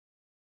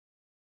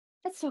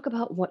Let's talk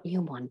about what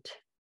you want.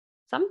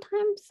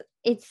 Sometimes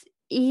it's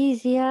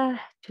easier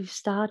to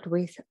start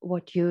with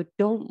what you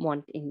don't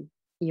want in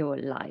your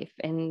life.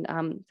 And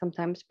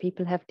sometimes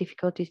people have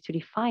difficulties to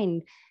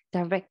define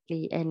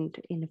directly and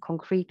in a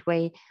concrete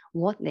way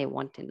what they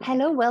want in life.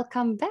 Hello,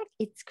 welcome back.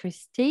 It's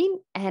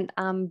Christine, and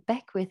I'm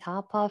back with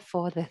Harpal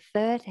for the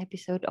third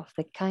episode of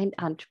the Kind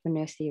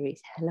Entrepreneur series.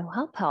 Hello,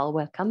 Harpal.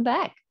 Welcome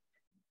back.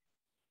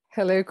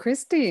 Hello,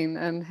 Christine,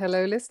 and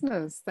hello,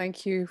 listeners.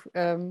 Thank you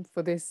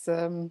for this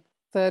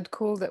third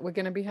call that we're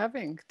going to be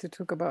having to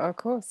talk about our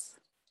course.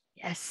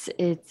 Yes,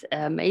 it's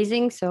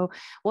amazing. So,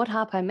 what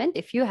Harper meant,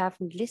 if you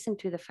haven't listened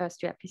to the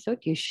first two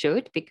episodes, you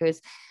should,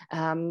 because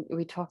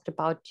we talked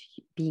about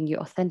being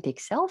your authentic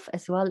self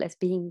as well as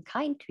being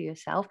kind to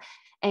yourself.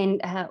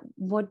 And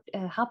what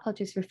Harper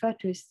just referred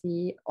to is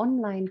the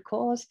online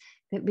course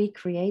that we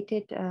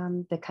created,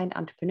 The Kind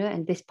Entrepreneur,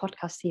 and this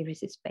podcast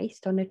series is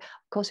based on it.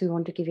 Of course, we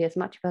want to give you as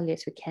much value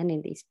as we can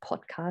in these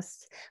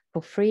podcasts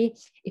for free.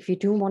 If you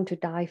do want to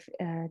dive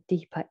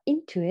deeper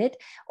into it,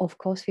 of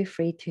course, feel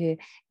free to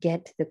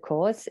get the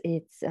course.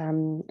 It's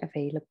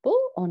available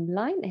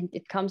online, and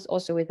it comes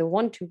also with a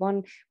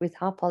one-to-one with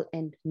Harpal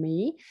and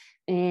me.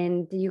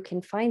 And you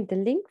can find the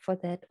link for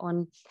that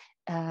on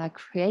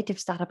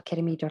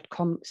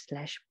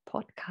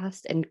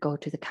creativestartupacademy.com/podcast and go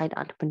to the Kind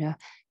Entrepreneur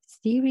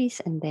series,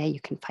 and there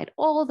you can find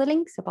all the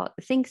links about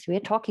the things we're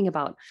talking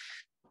about.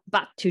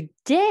 But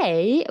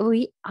today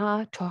we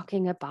are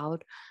talking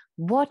about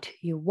what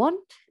you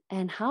want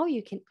and how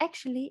you can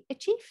actually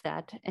achieve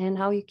that, and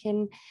how you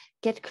can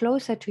get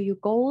closer to your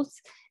goals,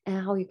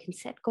 and how you can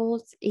set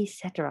goals,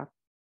 etc.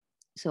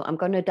 So I'm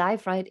going to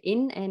dive right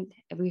in, and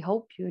we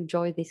hope you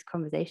enjoy this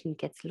conversation,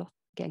 get lots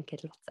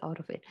out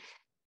of it.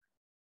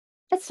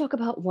 Let's talk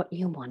about what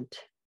you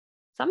want.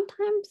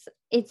 Sometimes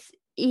it's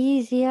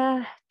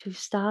easier to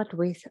start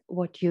with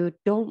what you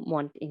don't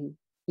want in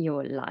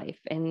your life.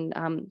 And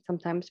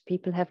sometimes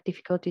people have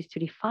difficulties to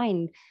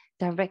define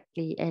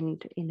directly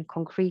and in a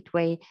concrete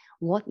way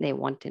what they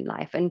want in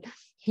life. And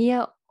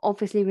here,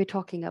 obviously, we're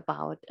talking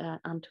about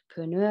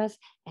entrepreneurs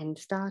and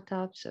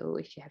startups. So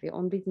if you have your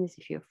own business,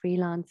 if you're a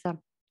freelancer,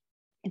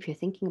 if you're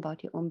thinking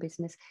about your own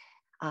business,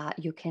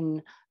 you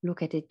can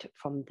look at it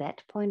from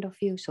that point of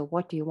view. So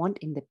what do you want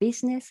in the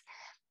business?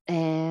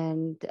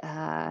 And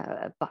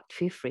but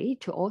feel free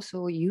to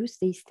also use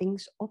these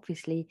things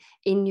obviously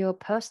in your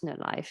personal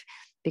life,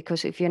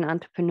 because if you're an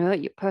entrepreneur,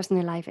 your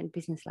personal life and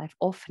business life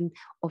often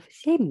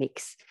obviously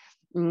mix.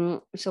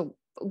 So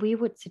we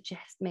would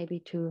suggest maybe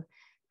to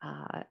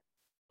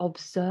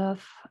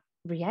observe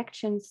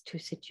reactions to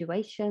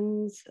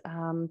situations,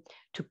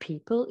 to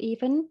people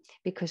even,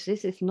 because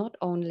this is not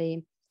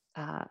only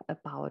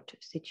about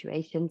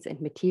situations and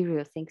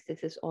material things.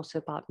 This is also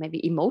about maybe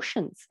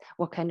emotions.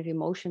 What kind of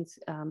emotions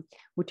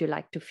would you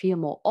like to feel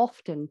more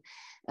often?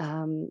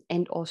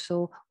 And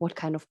also, what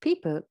kind of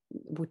people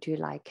would you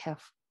like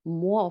have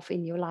more of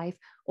in your life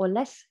or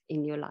less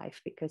in your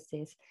life? Because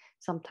there's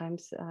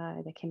sometimes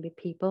there can be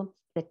people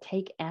that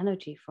take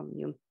energy from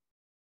you.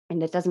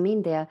 And that doesn't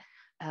mean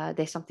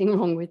there's something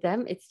wrong with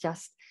them. It's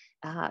just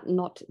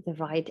not the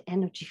right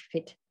energy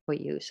fit for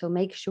you. So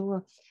make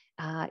sure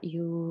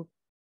you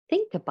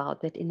think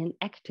about that in an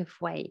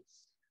active way.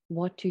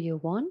 What do you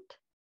want?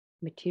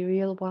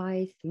 Material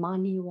wise,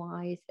 money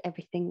wise,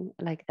 everything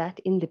like that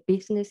in the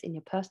business, in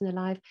your personal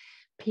life,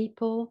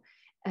 people,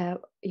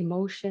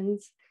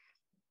 emotions,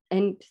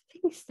 and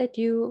things that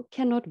you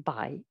cannot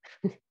buy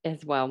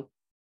as well.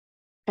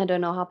 I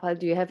don't know, Harpal,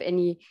 do you have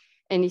any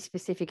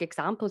specific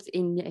examples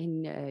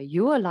in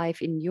your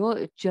life, in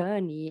your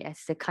journey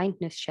as the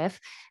kindness chef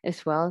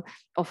as well,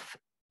 of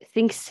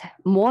things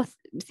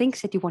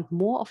that you want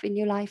more of in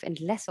your life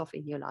and less of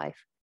in your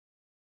life?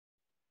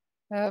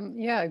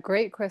 Yeah,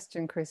 great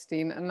question,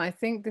 Christine. And I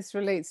think this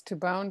relates to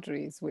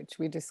boundaries, which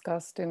we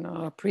discussed in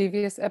our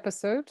previous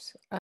episode.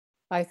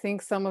 I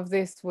think some of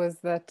this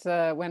was that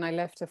when I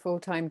left a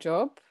full-time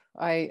job,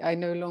 I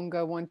no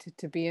longer wanted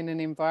to be in an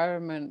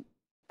environment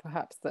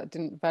perhaps that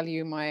didn't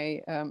value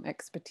my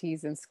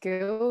expertise and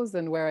skills,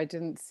 and where I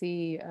didn't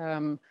see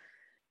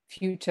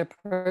future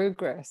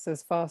progress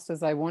as fast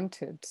as I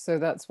wanted. So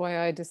that's why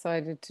I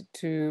decided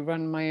to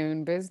run my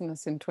own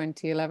business in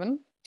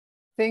 2011.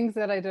 Things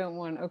that I don't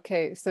want.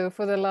 Okay, so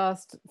for the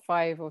last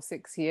 5 or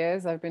 6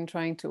 years, I've been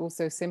trying to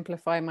also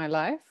simplify my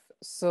life.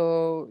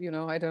 So,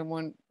 I don't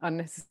want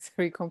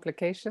unnecessary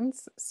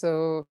complications.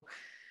 So,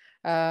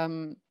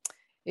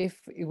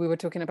 if we were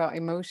talking about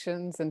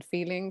emotions and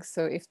feelings,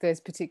 so if there's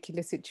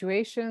particular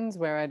situations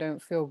where I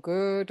don't feel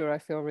good, or I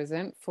feel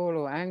resentful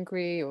or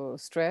angry or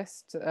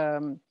stressed,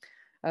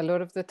 a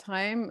lot of the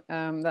time,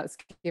 that's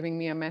giving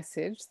me a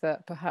message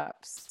that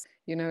perhaps,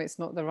 it's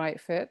not the right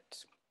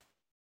fit.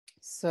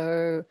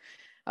 So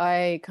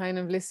I kind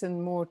of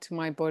listen more to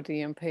my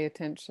body and pay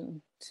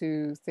attention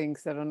to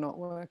things that are not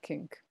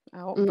working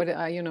out. But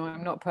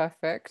I'm not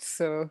perfect,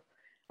 so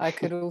I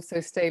could also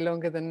stay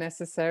longer than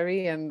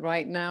necessary. And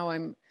right now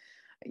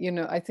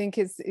I think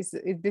this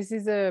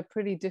is a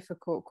pretty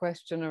difficult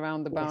question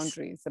around the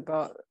boundaries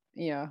about,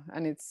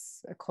 and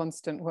it's a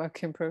constant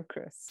work in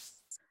progress.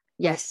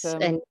 Yes,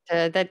 and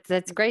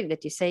that's great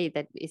that you say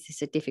that this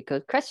is a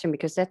difficult question,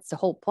 because that's the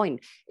whole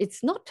point.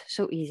 It's not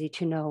so easy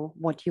to know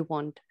what you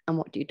want and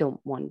what you don't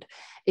want.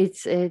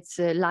 It's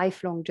a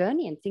lifelong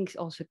journey, and things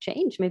also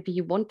change. Maybe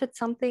you wanted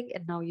something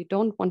and now you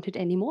don't want it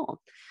anymore.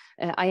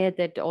 I had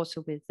that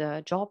also with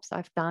jobs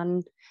I've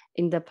done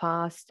in the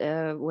past,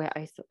 where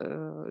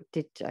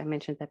I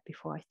mentioned that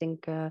before, I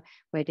think, where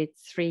I did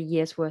 3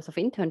 years worth of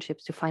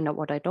internships to find out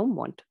what I don't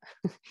want.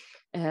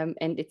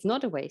 And it's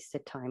not a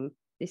wasted time.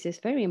 This is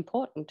very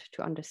important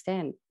to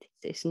understand.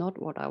 This is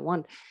not what I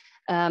want.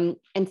 And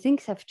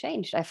things have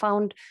changed. I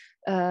found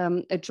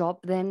a job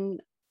then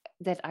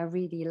that I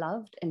really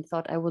loved and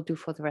thought I will do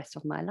for the rest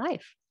of my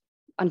life,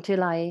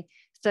 until I,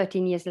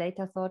 13 years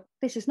later, thought,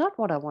 this is not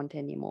what I want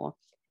anymore.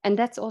 And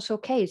that's also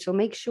okay. So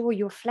make sure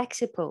you're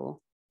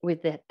flexible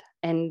with it,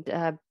 and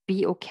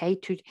be okay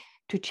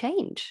to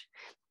change.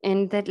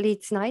 And that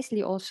leads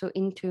nicely also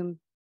into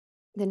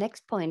the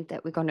next point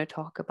that we're going to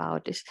talk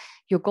about, is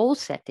your goal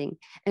setting.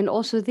 And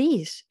also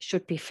these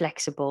should be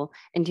flexible,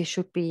 and you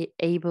should be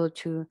able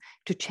to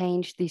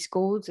change these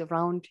goals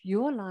around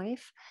your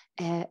life,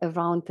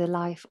 around the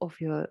life of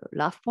your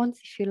loved ones,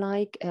 if you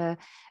like,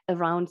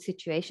 around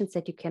situations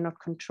that you cannot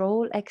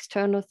control,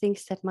 external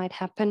things that might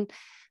happen.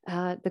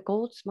 The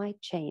goals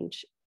might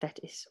change. That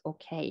is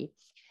okay.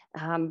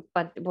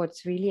 But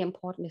what's really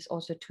important is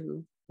also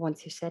to,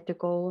 once you set the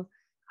goal,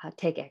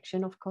 take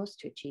action, of course,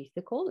 to achieve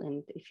the goal.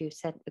 And if you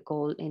set the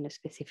goal in a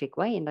specific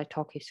way, and I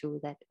talk you through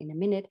that in a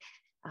minute,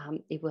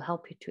 it will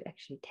help you to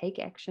actually take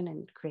action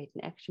and create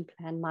an action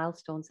plan,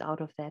 milestones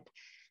out of that.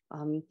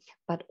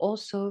 But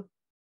also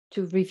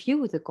to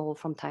review the goal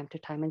from time to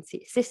time and see,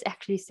 is this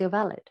actually still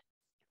valid?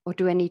 Or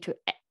do I need to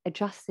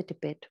adjust it a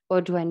bit? Or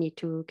do I need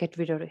to get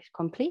rid of it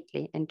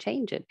completely and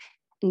change it?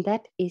 And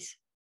that is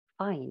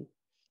fine.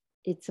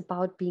 It's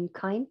about being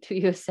kind to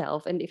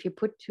yourself. And if you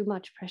put too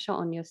much pressure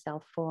on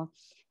yourself for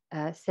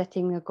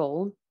setting a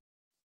goal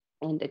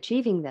and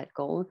achieving that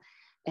goal,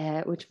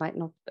 which might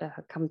not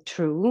come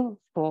true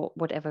for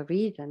whatever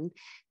reason,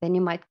 then you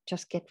might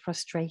just get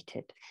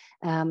frustrated.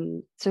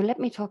 So let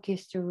me talk you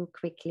through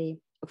quickly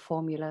a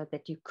formula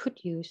that you could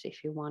use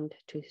if you want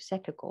to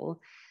set a goal.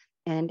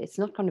 And it's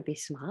not going to be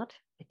SMART,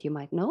 that you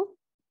might know,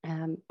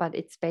 but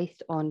it's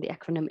based on the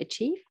acronym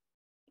ACHIEVE.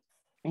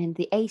 And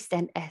the A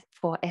stands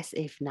for as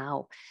if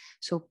now.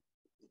 So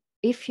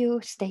if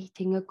you're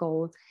stating a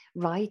goal,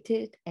 write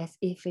it as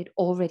if it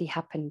already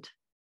happened,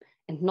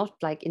 and not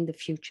like in the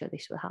future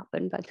this will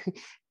happen, but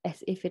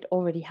as if it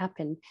already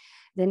happened.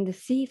 Then the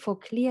C for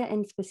clear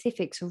and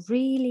specific. So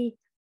really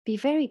be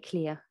very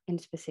clear and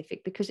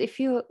specific, because if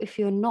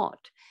you're not,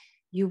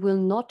 you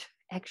will not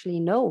actually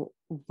know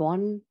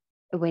when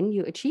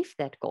you achieve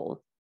that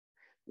goal.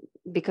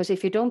 Because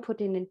if you don't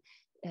put in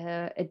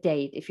a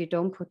date, if you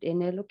don't put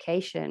in a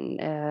location,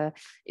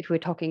 if we're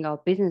talking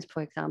about business,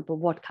 for example,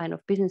 what kind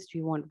of business do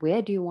you want?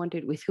 Where do you want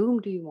it? With whom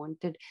do you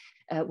want it?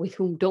 With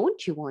whom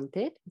don't you want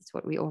it? That's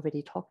what we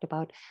already talked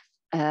about.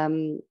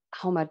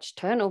 How much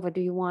turnover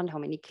do you want? How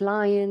many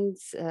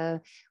clients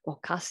or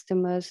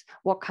customers?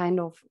 What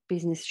kind of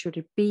business should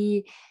it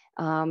be?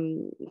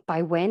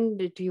 By when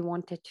do you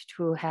want it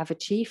to have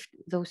achieved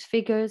those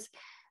figures?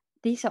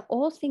 These are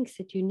all things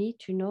that you need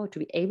to know to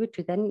be able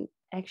to then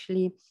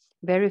actually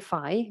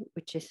verify,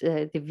 which is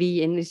the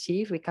V in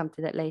achieve. We come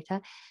to that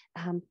later,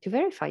 to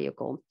verify your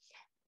goal.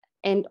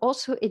 And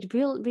also it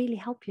will really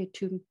help you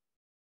to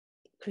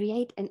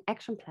create an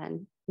action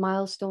plan,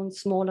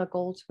 milestones, smaller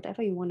goals,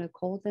 whatever you want to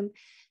call them,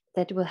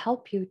 that will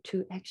help you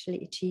to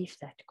actually achieve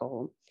that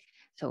goal.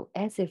 So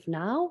as if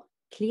now,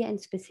 clear and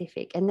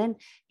specific, and then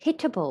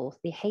hittable,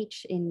 the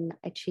H in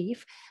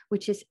achieve,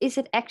 which is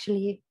it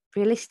actually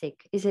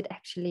realistic? Is it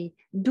actually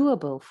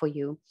doable for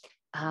you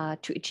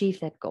to achieve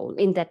that goal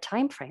in that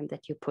time frame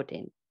that you put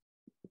in?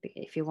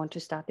 If you want to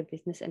start a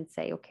business and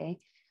say, okay,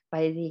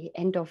 by the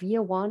end of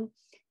year one,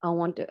 I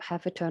want to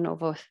have a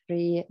turnover of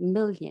 3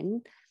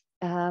 million.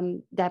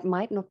 That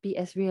might not be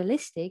as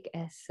realistic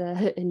as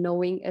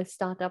knowing a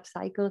startup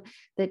cycle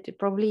that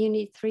probably you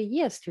need 3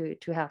 years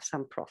to have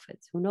some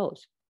profits. Who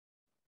knows?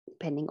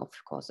 Depending, of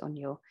course, on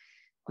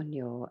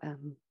your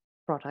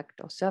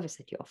product or service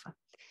that you offer.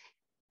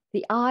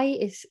 The I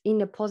is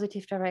in a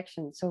positive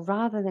direction. So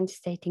rather than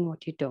stating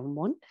what you don't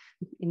want,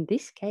 in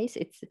this case,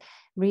 it's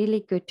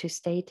really good to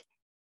state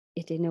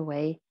it in a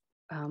way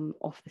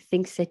of the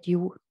things that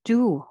you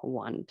do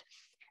want.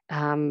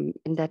 And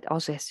that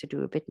also has to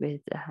do a bit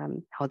with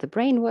how the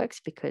brain works,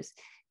 because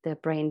the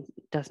brain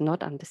does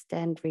not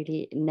understand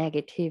really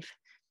negative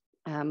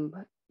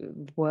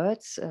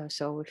words.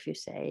 So if you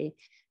say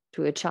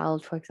to a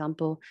child, for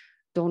example,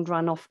 don't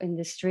run off in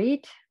the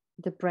street,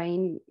 the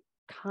brain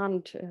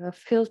can't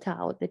filter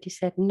out that you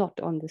said not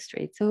on the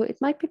street. So it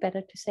might be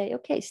better to say,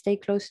 okay, stay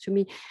close to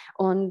me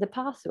on the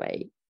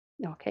pathway.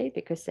 Okay,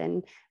 because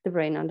then the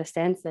brain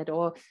understands that.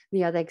 Or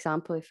the other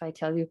example, if I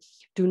tell you,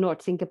 do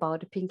not think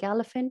about a pink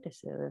elephant,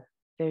 is a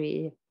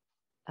very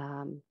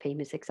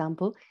famous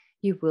example,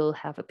 you will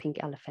have a pink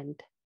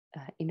elephant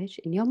image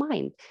in your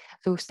mind.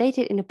 So state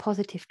it in a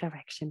positive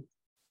direction.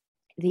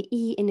 The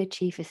E in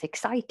achieve is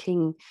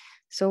exciting.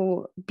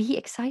 So be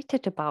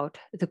excited about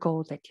the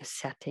goal that you're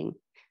setting.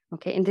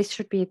 Okay, and this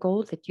should be a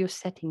goal that you're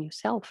setting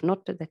yourself,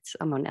 not that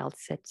someone else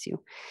sets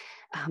you,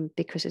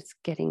 because it's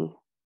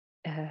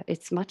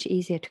much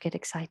easier to get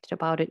excited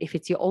about it if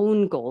it's your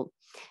own goal.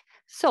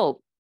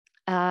 So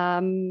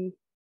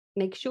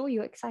make sure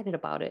you're excited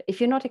about it. If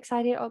you're not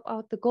excited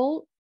about the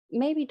goal,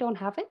 maybe don't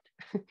have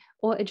it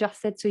or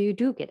adjust it so you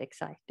do get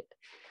excited.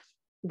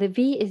 The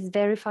V is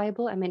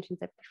verifiable. I mentioned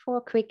that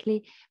before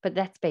quickly, but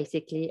that's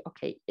basically,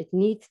 okay, it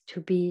needs to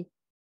be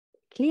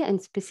clear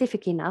and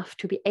specific enough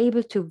to be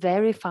able to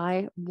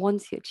verify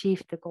once you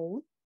achieve the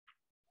goal.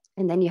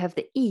 And then you have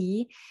the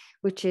E,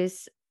 which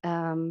is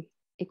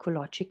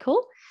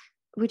ecological,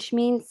 which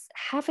means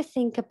have a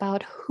think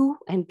about who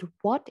and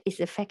what is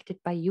affected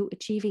by you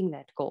achieving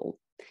that goal.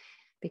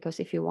 Because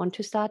if you want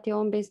to start your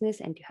own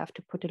business and you have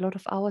to put a lot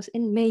of hours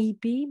in,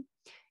 maybe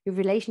your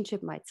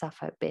relationship might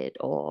suffer a bit,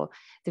 or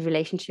the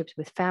relationships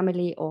with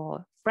family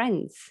or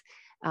friends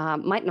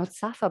might not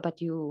suffer, but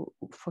you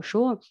for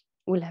sure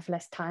will have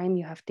less time.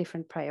 You have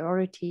different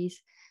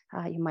priorities.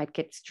 You might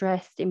get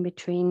stressed in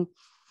between.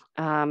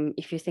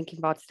 If you're thinking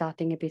about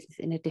starting a business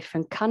in a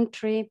different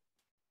country,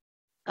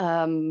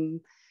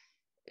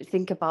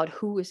 think about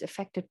who is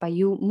affected by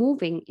you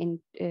moving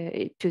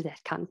to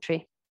that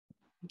country.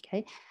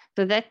 Okay,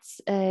 so that's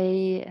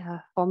a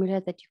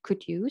formula that you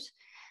could use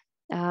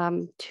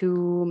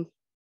to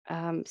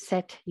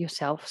set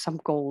yourself some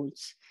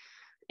goals.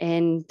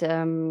 And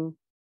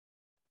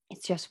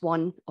it's just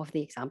one of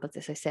the examples.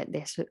 As I said,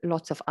 there's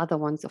lots of other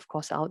ones, of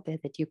course, out there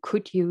that you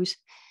could use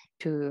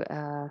to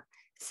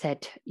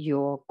set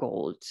your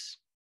goals.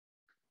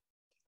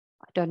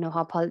 I don't know,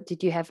 Harpal,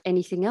 did you have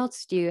anything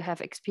else? Do you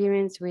have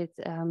experience with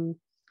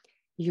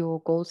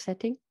your goal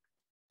setting?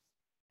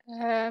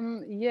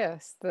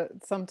 Yes, that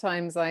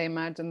sometimes I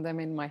imagine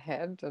them in my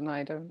head and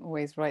I don't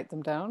always write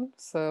them down.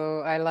 So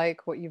I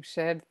like what you've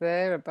shared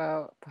there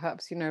about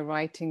perhaps,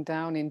 writing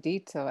down in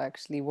detail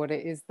actually what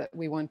it is that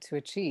we want to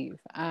achieve.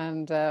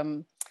 And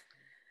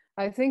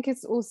I think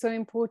it's also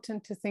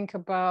important to think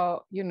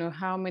about,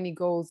 how many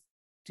goals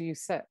do you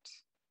set?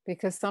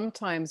 Because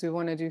sometimes we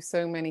want to do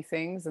so many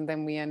things and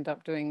then we end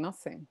up doing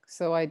nothing.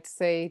 So I'd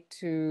say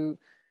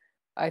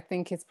I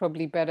think it's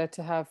probably better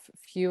to have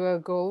fewer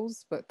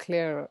goals, but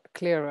clearer.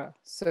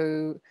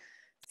 So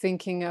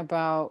thinking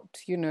about,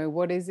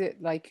 what is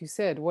it, like you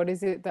said, what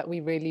is it that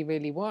we really,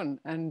 really want?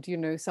 And,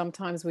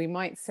 sometimes we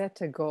might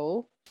set a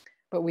goal,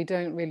 but we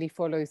don't really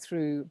follow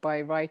through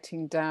by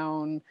writing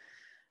down,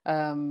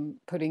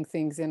 putting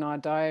things in our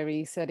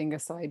diary, setting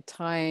aside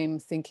time,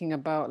 thinking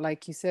about,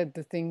 like you said,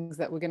 the things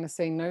that we're going to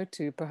say no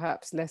to,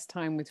 perhaps less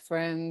time with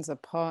friends, a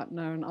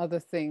partner, and other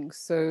things.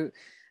 So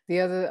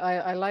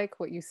I like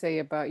what you say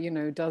about,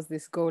 does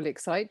this goal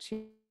excite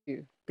you?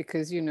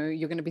 Because, you're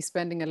going to be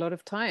spending a lot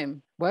of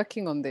time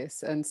working on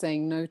this and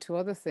saying no to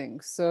other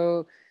things.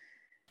 So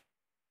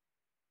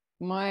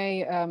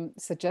my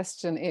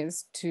suggestion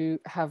is to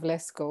have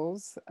less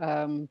goals,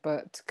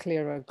 but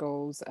clearer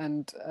goals,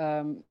 and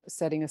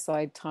setting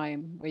aside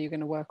time where you're going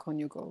to work on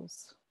your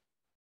goals.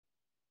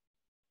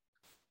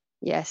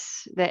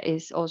 Yes, that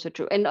is also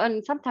true.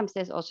 And sometimes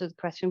there's also the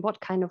question,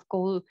 what kind of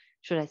goal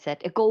should I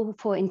set? A goal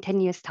for in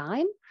 10 years'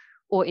 time,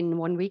 or in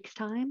 1 week's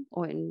time,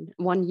 or in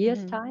 1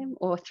 year's time,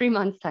 or 3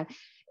 months' time?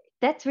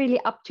 That's really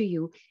up to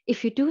you.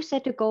 If you do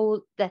set a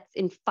goal that's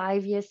in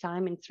 5 years'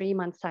 time, in 3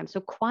 months' time, so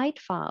quite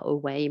far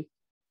away,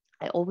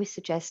 I always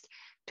suggest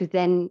to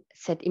then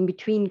set in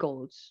between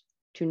goals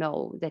to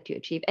know that you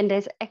achieve. And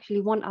there's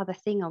actually one other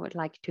thing I would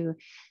like to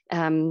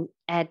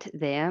add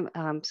there.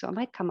 So I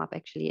might come up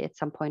actually at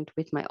some point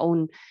with my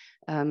own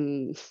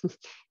acronym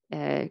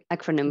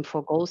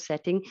for goal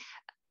setting.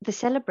 The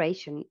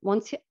celebration.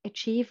 Once you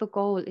achieve a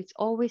goal, it's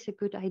always a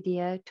good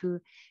idea to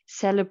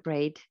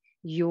celebrate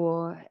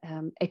your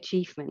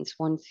achievements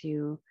once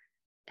you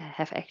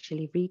have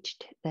actually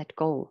reached that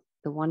goal,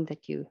 the one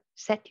that you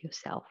set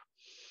yourself.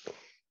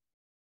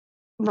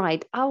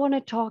 Right. I want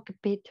to talk a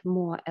bit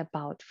more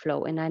about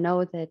flow. And I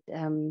know that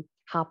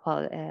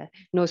Harpal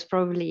knows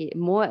probably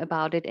more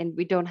about it, and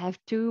we don't have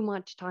too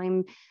much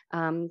time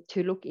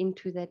to look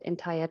into that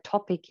entire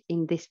topic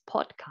in this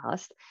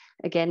podcast.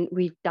 Again,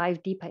 we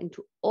dive deeper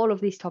into all of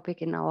these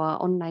topics in our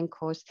online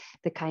course,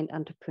 The Kind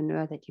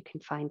Entrepreneur, that you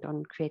can find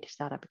on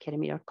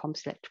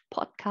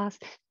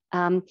creativestartupacademy.com/podcast.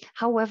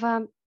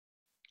 However,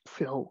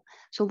 flow.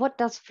 So what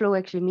does flow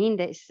actually mean?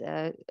 There's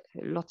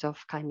lots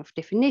of kind of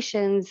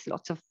definitions,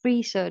 lots of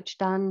research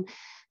done,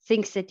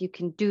 things that you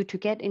can do to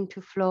get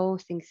into flow,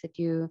 things that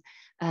you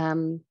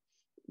can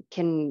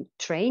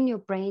train your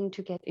brain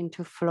to get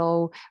into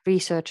flow,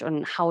 research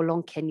on how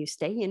long can you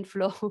stay in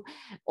flow.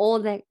 all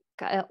that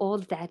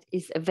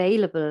is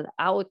available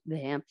out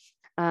there.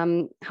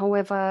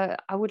 However,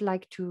 I would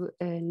like to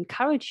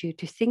encourage you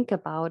to think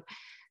about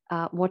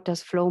what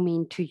does flow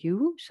mean to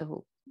you.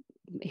 So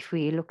if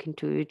we look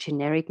into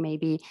generic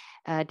maybe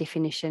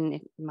definition,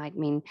 it might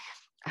mean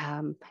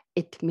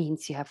it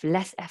means you have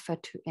less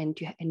effort and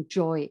you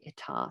enjoy a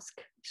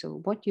task.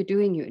 So what you're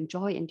doing, you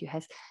enjoy, and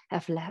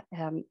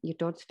you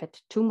don't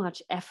spend too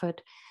much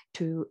effort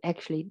to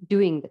actually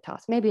doing the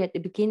task. Maybe at the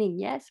beginning,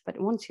 yes, but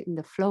once you're in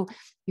the flow,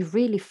 you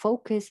really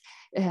focus.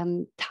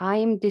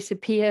 Time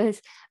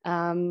disappears.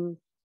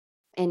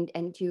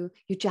 And you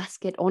just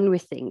get on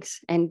with things,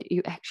 and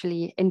you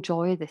actually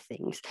enjoy the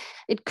things.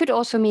 It could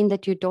also mean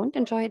that you don't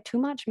enjoy it too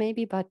much,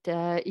 maybe, but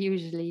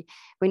usually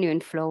when you're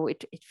in flow,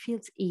 it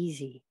feels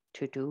easy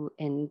to do,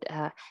 and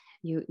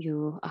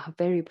you are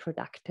very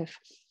productive.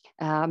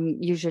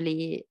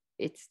 Usually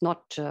it's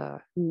not,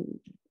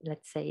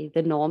 let's say,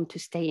 the norm to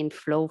stay in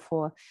flow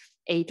for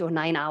 8 or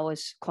 9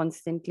 hours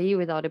constantly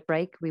without a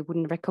break. We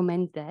wouldn't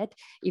recommend that,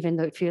 even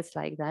though it feels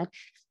like that,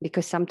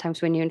 because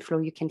sometimes when you're in flow,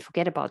 you can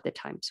forget about the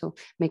time. So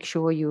make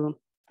sure you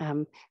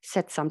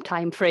set some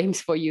time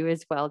frames for you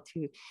as well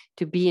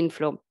to be in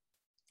flow.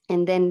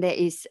 And then there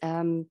is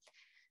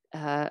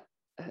the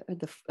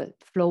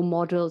flow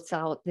models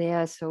out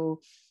there. So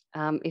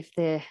if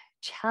the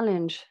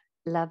challenge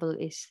level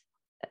is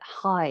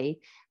high,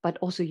 but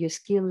also your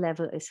skill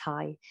level is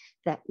high,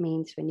 that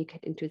means when you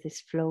get into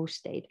this flow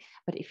state.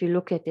 But if you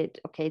look at it,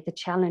 okay, the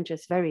challenge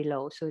is very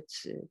low, so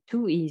it's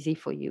too easy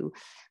for you,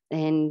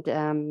 and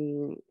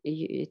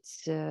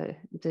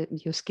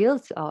your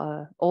skills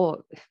are,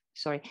 or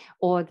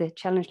the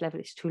challenge level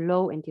is too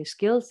low, and your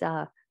skills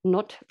are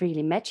not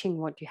really matching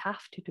what you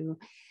have to do.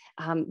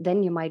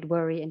 Then you might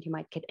worry and you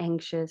might get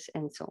anxious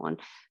and so on.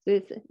 So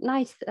it's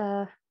nice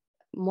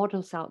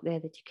models out there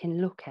that you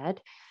can look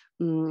at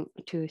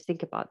to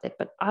think about that.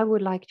 But I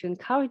would like to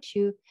encourage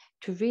you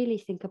to really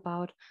think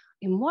about,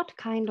 in what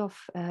kind of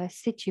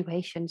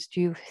situations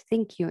do you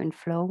think you're in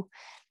flow?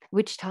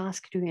 Which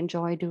task do you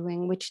enjoy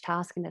doing? Which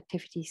tasks and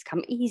activities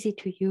come easy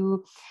to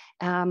you?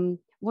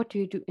 What do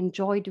you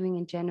enjoy doing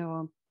in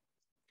general?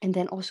 And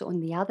then also, on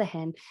the other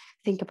hand,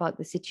 think about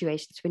the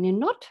situations when you're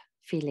not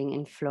feeling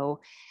in flow,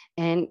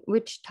 and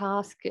which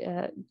task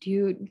do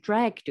you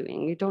drag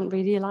doing, you don't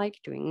really like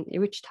doing,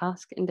 which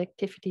tasks and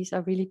activities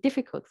are really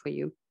difficult for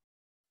you.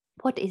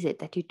 What is it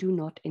that you do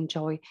not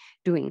enjoy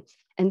doing?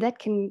 And that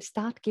can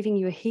start giving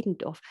you a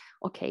hint of,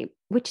 okay,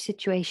 which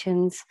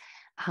situations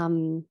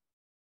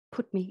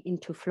put me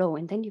into flow,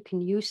 and then you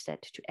can use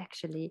that to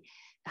actually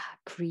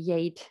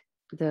create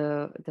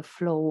the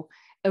flow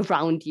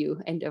around you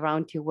and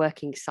around your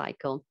working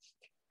cycle.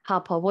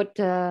 Harper, what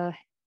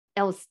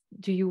else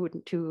do you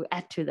want to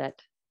add to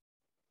that?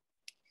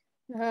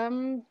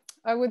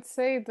 I would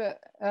say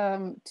that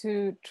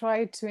to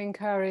try to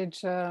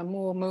encourage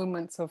more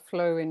moments of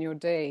flow in your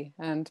day,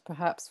 and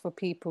perhaps for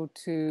people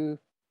to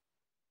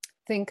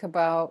think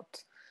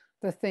about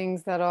the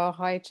things that are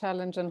high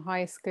challenge and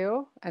high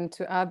skill, and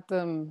to add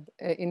them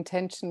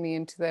intentionally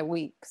into their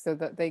week so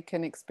that they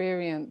can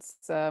experience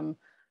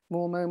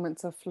more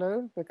moments of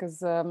flow.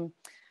 Because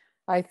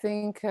I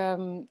think,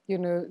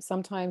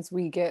 sometimes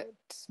we get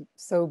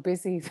so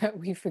busy that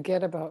we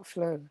forget about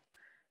flow.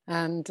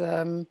 And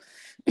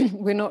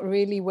we're not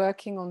really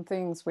working on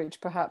things which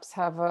perhaps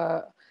have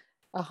a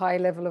high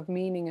level of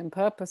meaning and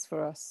purpose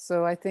for us.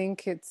 So I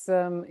think it's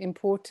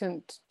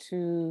important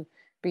to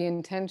be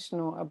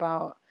intentional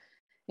about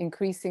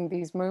increasing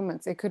these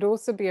moments. It could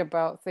also be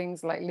about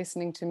things like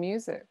listening to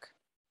music,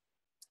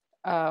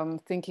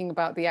 thinking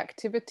about the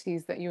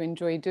activities that you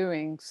enjoy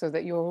doing, so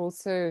that you're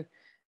also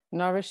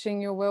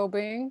nourishing your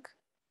well-being.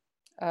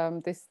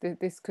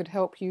 This could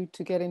help you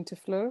to get into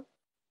flow.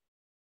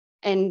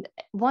 And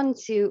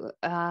once you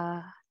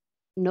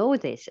know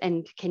this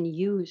and can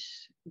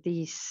use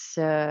these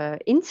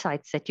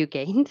insights that you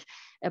gained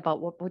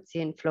about what puts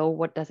you in flow,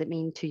 what does it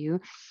mean to you,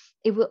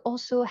 it will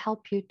also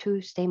help you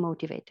to stay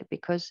motivated,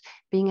 because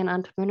being an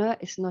entrepreneur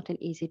is not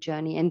an easy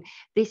journey. And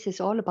this is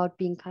all about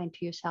being kind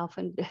to yourself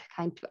and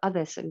kind to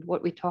others. And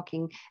what we're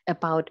talking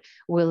about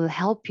will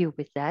help you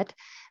with that.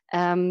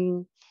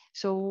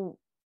 So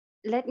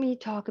let me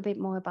talk a bit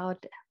more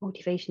about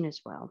motivation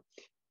as well.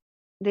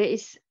 There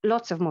is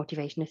lots of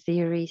motivational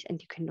theories,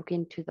 and you can look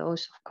into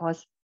those, of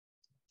course.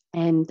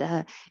 And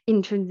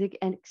intrinsic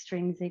and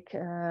extrinsic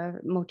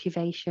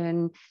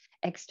motivation,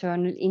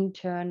 external,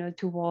 internal,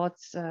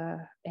 towards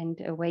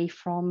and away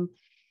from.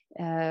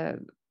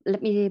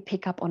 Let me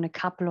pick up on a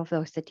couple of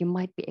those that you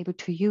might be able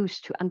to use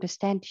to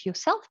understand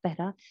yourself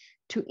better,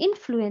 to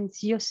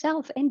influence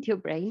yourself and your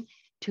brain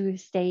to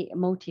stay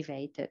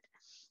motivated.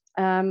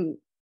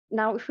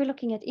 Now, if we're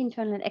looking at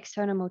internal and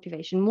external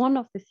motivation, one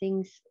of the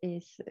things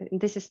is,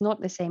 this is not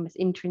the same as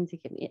intrinsic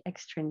and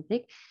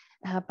extrinsic,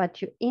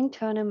 but your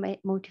internal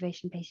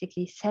motivation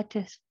basically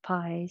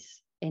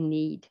satisfies a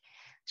need.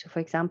 So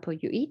for example,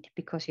 you eat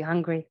because you're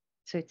hungry,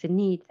 so it's a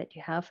need that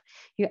you have.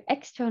 Your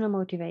external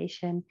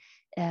motivation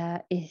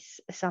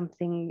is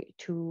something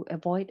to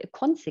avoid a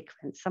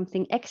consequence,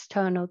 something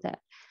external that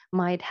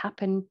might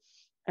happen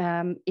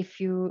if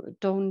you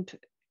don't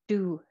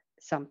do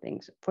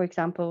something. So for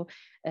example,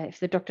 if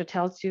the doctor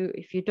tells you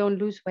if you don't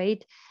lose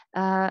weight,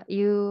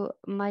 you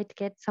might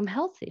get some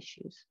health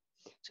issues.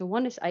 So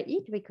one is I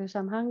eat because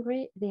I'm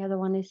hungry. The other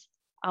one is,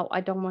 oh,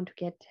 I don't want to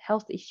get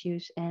health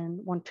issues and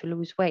want to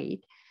lose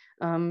weight.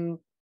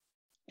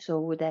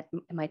 So that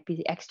might be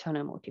the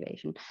external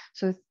motivation.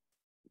 So,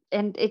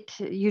 and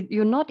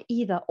you're not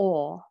either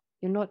or.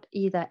 You're not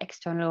either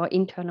external or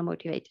internal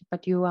motivated,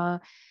 but you are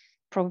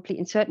probably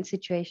in certain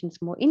situations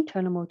more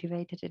internal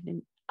motivated, and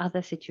in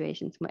other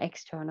situations more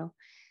external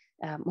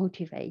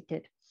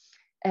motivated.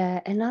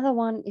 Another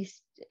one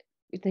is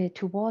the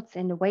towards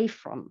and away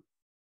from.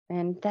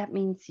 And that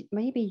means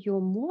maybe you're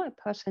more a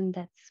person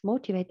that's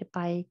motivated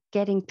by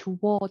getting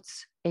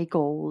towards a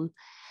goal,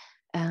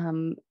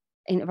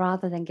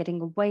 rather than getting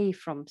away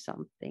from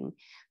something.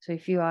 So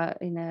if you are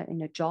in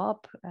a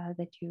job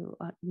that you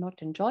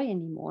not enjoy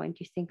anymore, and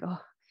you think,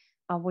 oh,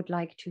 I would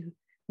like to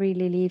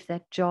really leave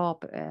that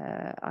job.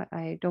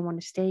 I don't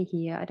want to stay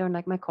here. I don't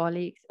like my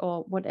colleagues,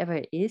 or whatever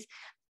it is.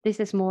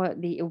 This is more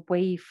the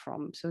away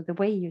from. So the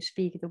way you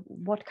speak,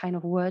 what kind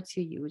of words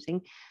you're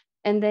using.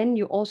 And then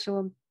you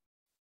also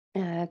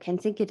can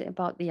think it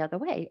about the other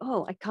way.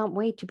 Oh, I can't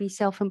wait to be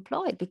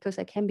self-employed because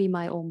I can be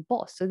my own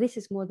boss. So this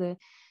is more the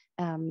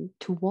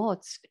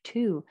towards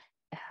to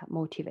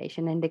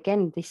motivation. And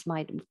again, this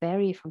might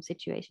vary from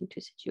situation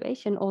to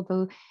situation,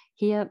 although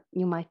here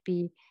you might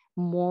be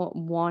more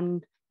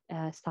one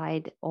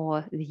side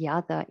or the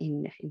other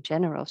in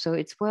general. So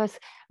it's worth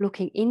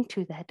looking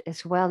into that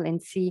as well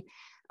and see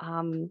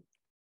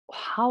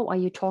how are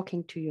you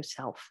talking to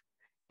yourself,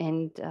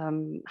 and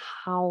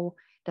how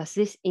does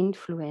this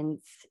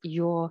influence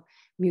your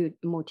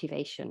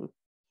motivation.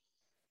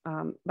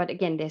 But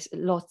again, there's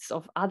lots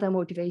of other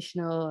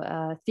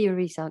motivational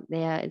theories out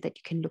there that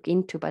you can look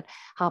into. But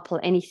Harpal,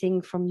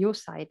 anything from your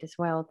side as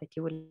well that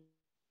you would?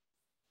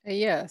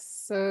 Yes,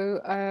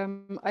 so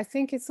I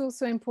think it's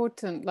also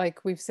important,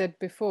 like we've said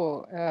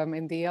before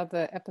in the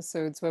other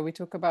episodes where we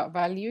talk about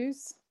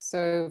values.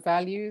 So,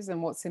 values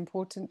and what's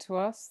important to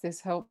us,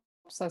 this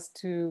helps us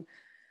to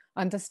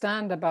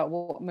understand about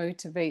what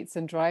motivates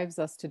and drives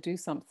us to do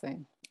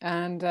something.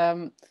 And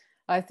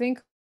I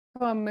think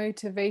our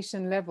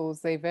motivation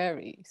levels, they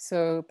vary.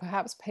 So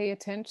perhaps pay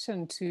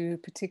attention to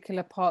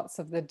particular parts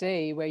of the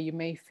day where you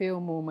may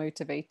feel more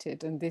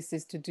motivated, and this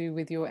is to do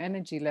with your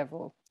energy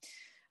level.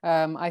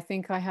 I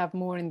think I have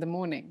more in the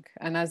morning,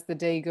 and as the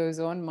day goes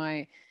on,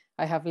 I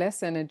have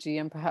less energy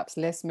and perhaps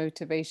less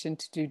motivation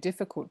to do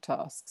difficult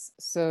tasks.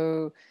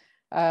 So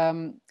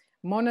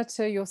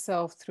monitor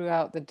yourself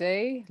throughout the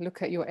day,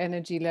 look at your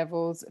energy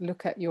levels,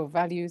 look at your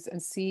values,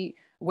 and see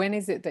when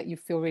is it that you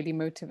feel really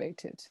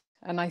motivated.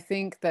 And I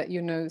think that,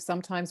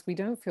 sometimes we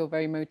don't feel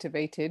very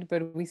motivated,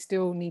 but we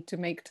still need to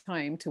make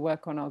time to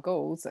work on our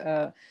goals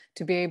to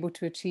be able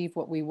to achieve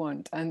what we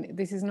want. And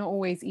this is not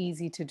always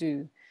easy to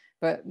do,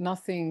 but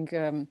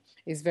nothing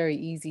is very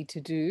easy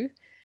to do.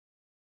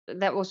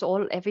 That was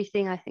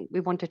everything I think we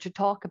wanted to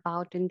talk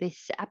about in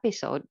this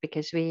episode,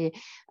 because we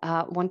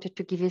wanted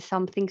to give you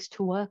some things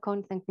to work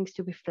on, some things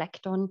to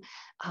reflect on.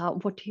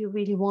 What do you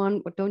really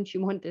want? What don't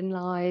you want in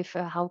life?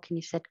 How can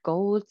you set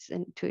goals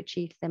and to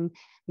achieve them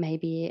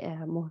maybe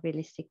a more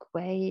realistic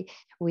way?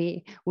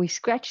 We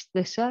scratched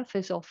the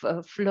surface of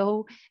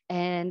flow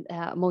and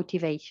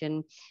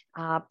motivation,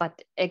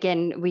 but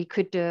again, we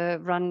could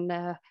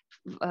run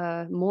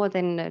more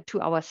than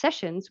 2-hour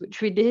sessions,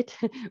 which we did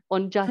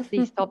on just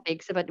these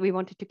topics. But we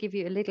wanted to give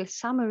you a little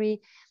summary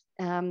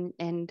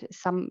and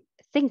some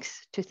things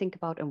to think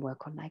about and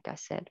work on, like I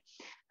said.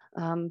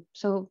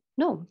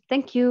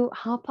 Thank you,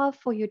 Harpal,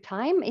 for your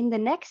time. In the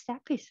next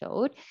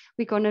episode,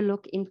 we're going to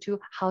look into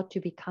how to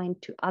be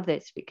kind to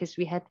others, because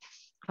we had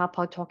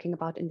Harpal talking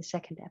about in the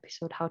second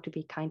episode how to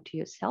be kind to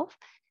yourself.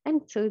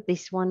 And so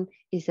this one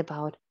is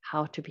about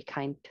how to be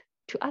kind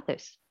to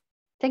others.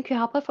 Thank you,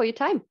 Harpal, for your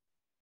time.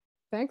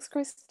 Thanks,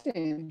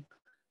 Christine.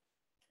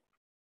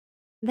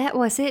 That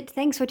was it.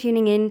 Thanks for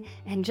tuning in.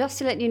 And just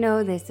to let you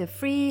know, there's a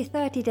free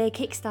 30-day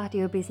Kickstart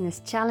Your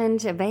Business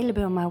Challenge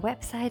available on my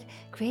website,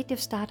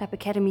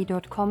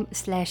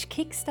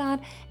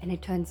 creativestartupacademy.com/kickstart, and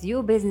it turns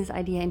your business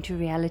idea into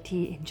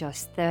reality in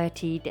just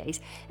 30 days.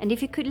 And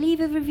if you could leave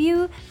a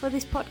review for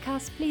this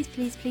podcast, please,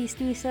 please, please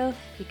do so,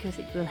 because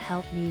it will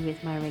help me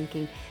with my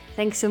ranking.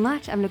 Thanks so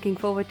much. I'm looking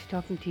forward to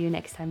talking to you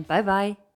next time. Bye-bye.